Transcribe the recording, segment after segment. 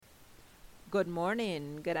Good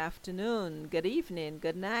morning, good afternoon, good evening,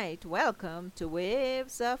 good night. Welcome to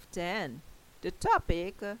Waves of 10. The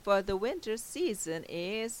topic for the winter season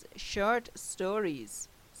is short stories.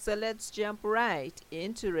 So let's jump right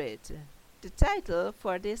into it. The title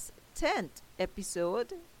for this 10th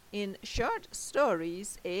episode in short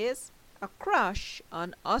stories is A Crush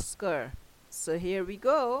on Oscar. So here we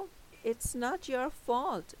go. It's not your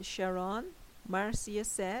fault, Sharon, Marcia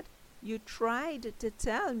said. You tried to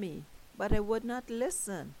tell me, but I would not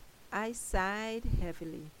listen. I sighed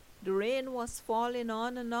heavily. The rain was falling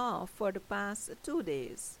on and off for the past 2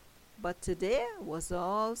 days, but today was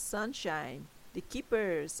all sunshine. The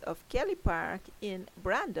keepers of Kelly Park in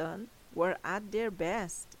Brandon were at their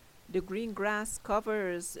best. The green grass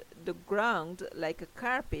covers the ground like a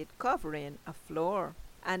carpet covering a floor,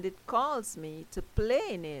 and it calls me to play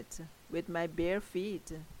in it with my bare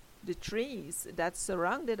feet. The trees that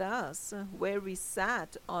surrounded us, where we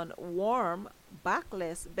sat on warm,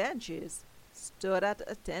 backless benches, stood at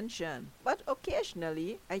attention, but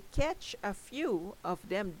occasionally I catch a few of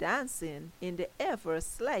them dancing in the ever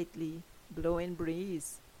slightly blowing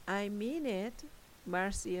breeze. I mean it,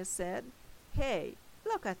 Marcia said. Hey,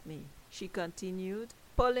 look at me, she continued,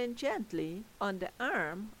 pulling gently on the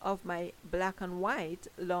arm of my black and white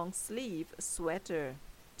long sleeve sweater.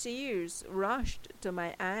 Tears rushed to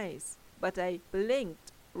my eyes, but I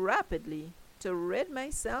blinked rapidly to rid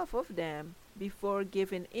myself of them before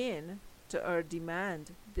giving in to her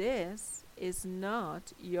demand. This is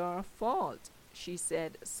not your fault, she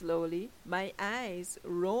said slowly. My eyes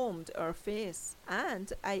roamed her face,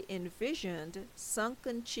 and I envisioned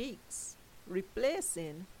sunken cheeks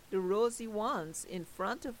replacing the rosy ones in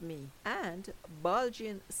front of me, and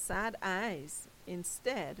bulging sad eyes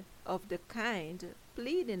instead of the kind,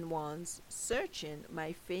 pleading ones searching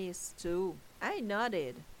my face too. I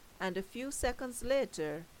nodded, and a few seconds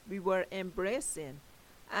later we were embracing,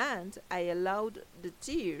 and I allowed the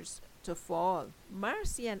tears to fall.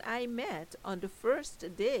 Marcy and I met on the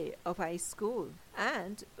first day of high school,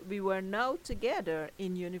 and we were now together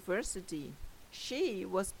in university. She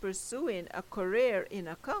was pursuing a career in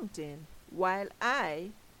accounting, while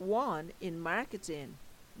I one in marketing.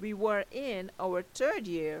 We were in our third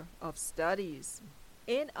year of studies.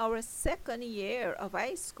 In our second year of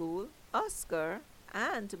high school, Oscar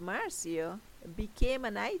and Marcia became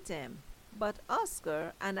an item, but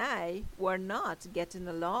Oscar and I were not getting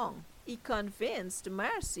along. He convinced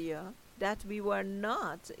Marcia that we were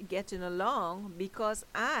not getting along because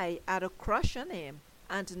I had a crush on him,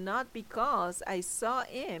 and not because I saw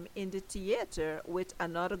him in the theater with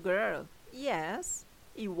another girl. Yes,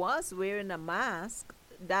 he was wearing a mask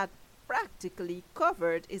that practically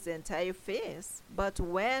covered his entire face, but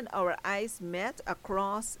when our eyes met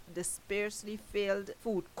across the sparsely filled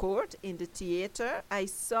food court in the theater, I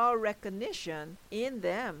saw recognition in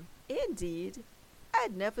them. Indeed,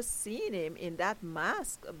 I'd never seen him in that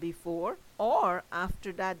mask before or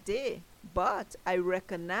after that day, but I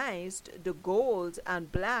recognized the gold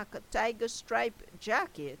and black tiger stripe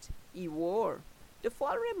jacket he wore. The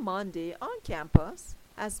following Monday on campus,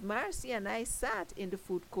 as Marcy and I sat in the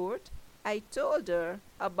food court, I told her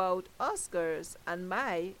about Oscar's and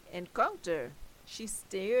my encounter. She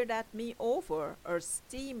stared at me over her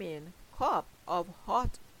steaming cup of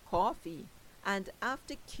hot coffee, and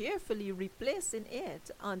after carefully replacing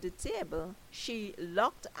it on the table, she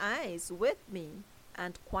locked eyes with me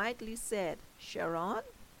and quietly said, Sharon,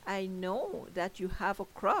 I know that you have a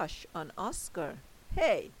crush on Oscar.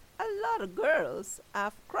 Hey, a lot of girls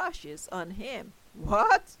have crushes on him.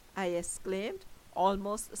 What? I exclaimed,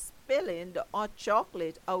 almost spilling the hot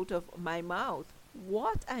chocolate out of my mouth.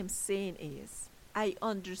 What I'm saying is, I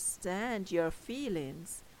understand your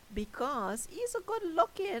feelings because he's a good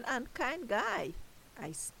looking and kind guy.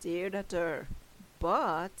 I stared at her.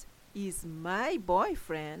 But he's my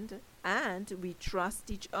boyfriend and we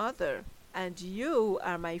trust each other. And you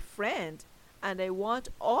are my friend and I want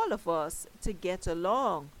all of us to get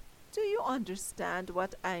along. Do you understand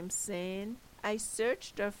what I'm saying? I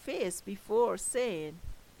searched her face before saying,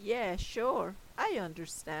 yeah, sure, I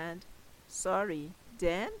understand. Sorry.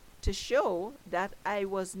 Then, to show that I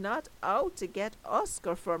was not out to get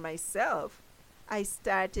Oscar for myself, I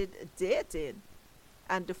started dating,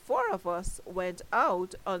 and the four of us went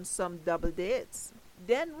out on some double dates.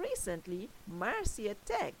 Then recently, Marcia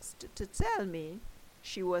texted to tell me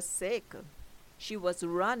she was sick. She was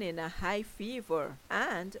running a high fever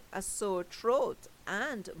and a sore throat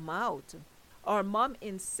and mouth. Our mom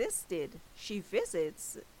insisted she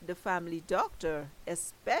visits the family doctor,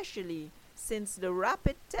 especially since the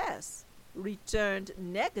rapid test returned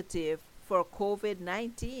negative for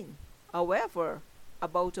COVID-19. However,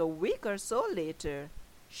 About a week or so later,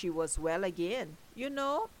 she was well again. You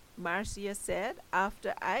know, Marcia said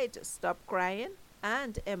after I'd stopped crying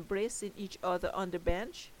and embracing each other on the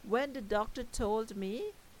bench, when the doctor told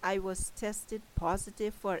me I was tested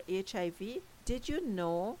positive for HIV, did you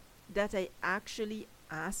know that I actually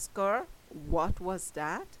asked her what was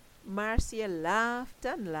that? Marcia laughed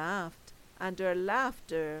and laughed, and her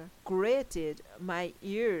laughter grated my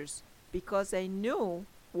ears because I knew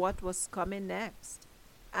what was coming next.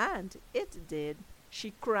 And it did.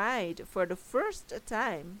 She cried for the first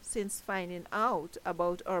time since finding out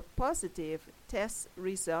about our positive test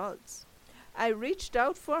results. I reached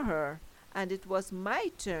out for her, and it was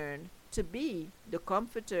my turn to be the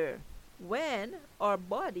comforter. When our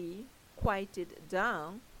body quieted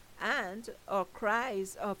down and our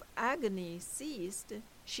cries of agony ceased,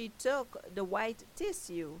 she took the white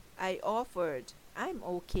tissue I offered. I'm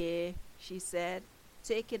okay, she said,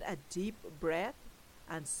 taking a deep breath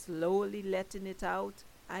and slowly letting it out.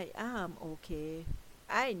 I am okay.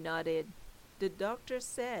 I nodded. The doctor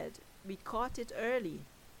said we caught it early,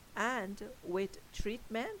 and with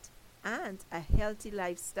treatment and a healthy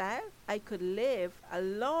lifestyle, I could live a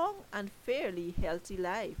long and fairly healthy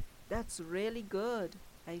life. That's really good,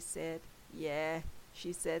 I said. Yeah,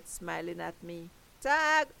 she said, smiling at me.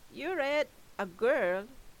 Tag, you're it. A girl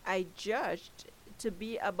I judged to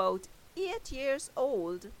be about 8 years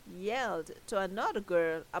old yelled to another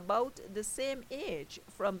girl about the same age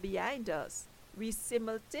from behind us. We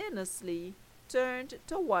simultaneously turned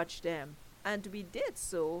to watch them, and we did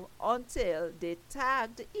so until they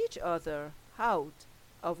tagged each other out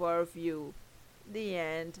of our view. The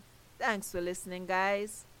end. Thanks for listening,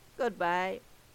 guys. Goodbye.